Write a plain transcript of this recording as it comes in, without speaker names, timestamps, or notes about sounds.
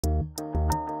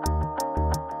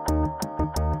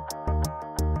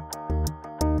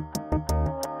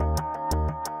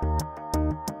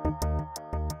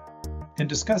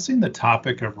discussing the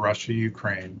topic of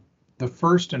Russia-Ukraine, the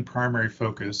first and primary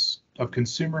focus of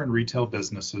consumer and retail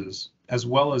businesses, as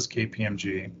well as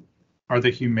KPMG, are the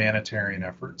humanitarian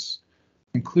efforts,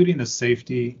 including the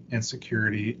safety and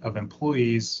security of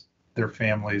employees, their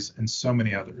families, and so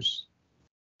many others.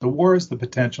 The war has the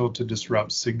potential to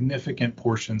disrupt significant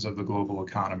portions of the global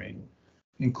economy,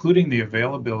 including the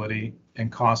availability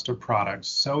and cost of products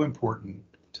so important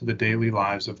to the daily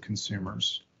lives of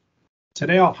consumers.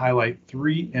 Today, I'll highlight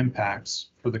 3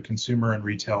 impacts for the consumer and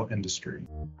retail industry.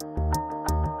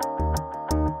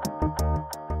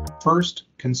 First,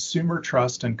 consumer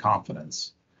trust and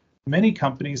confidence. Many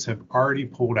companies have already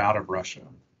pulled out of Russia,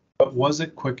 but was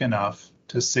it quick enough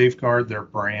to safeguard their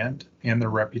brand and their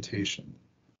reputation?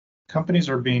 Companies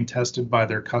are being tested by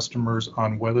their customers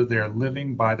on whether they are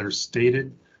living by their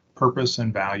stated purpose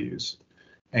and values,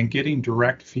 and getting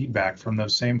direct feedback from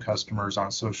those same customers on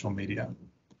social media.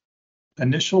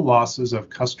 Initial losses of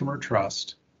customer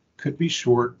trust could be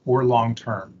short or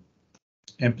long-term,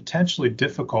 and potentially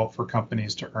difficult for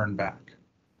companies to earn back.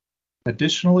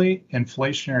 Additionally,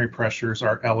 inflationary pressures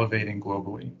are elevating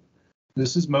globally.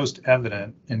 This is most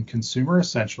evident in consumer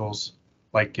essentials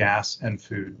like gas and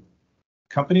food.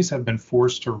 Companies have been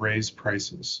forced to raise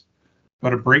prices,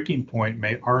 but a breaking point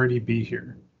may already be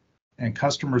here, and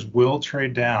customers will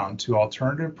trade down to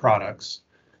alternative products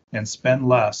and spend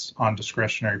less on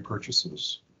discretionary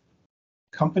purchases.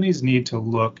 Companies need to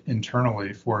look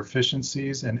internally for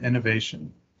efficiencies and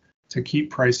innovation to keep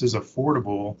prices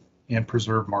affordable and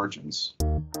preserve margins.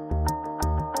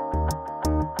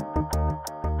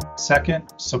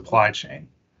 Second, supply chain.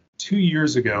 2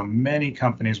 years ago, many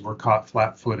companies were caught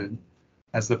flat-footed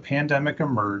as the pandemic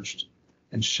emerged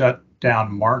and shut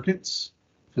down markets,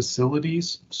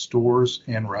 facilities, stores,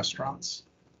 and restaurants.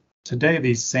 Today,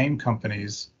 these same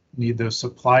companies need those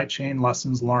supply chain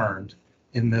lessons learned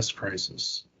in this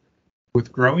crisis.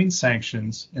 With growing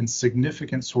sanctions and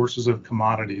significant sources of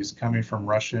commodities coming from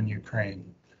Russia and Ukraine,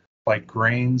 like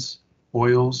grains,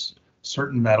 oils,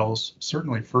 certain metals,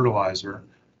 certainly fertilizer,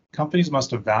 companies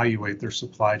must evaluate their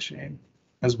supply chain,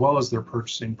 as well as their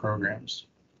purchasing programs.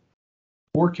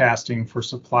 Forecasting for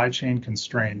supply chain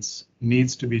constraints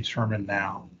needs to be determined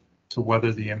now to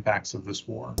weather the impacts of this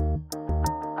war.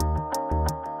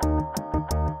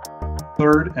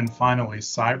 Third and finally,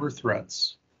 cyber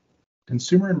threats.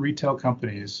 Consumer and retail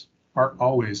companies are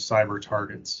always cyber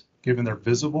targets, given their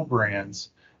visible brands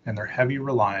and their heavy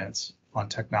reliance on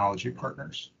technology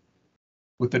partners.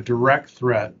 With the direct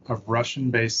threat of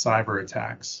Russian-based cyber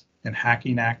attacks and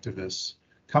hacking activists,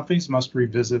 companies must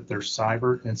revisit their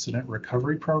cyber incident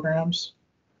recovery programs,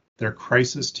 their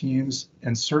crisis teams,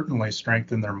 and certainly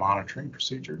strengthen their monitoring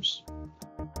procedures.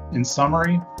 In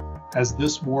summary, as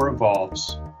this war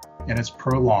evolves and is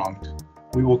prolonged,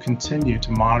 we will continue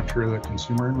to monitor the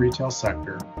consumer and retail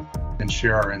sector and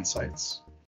share our insights.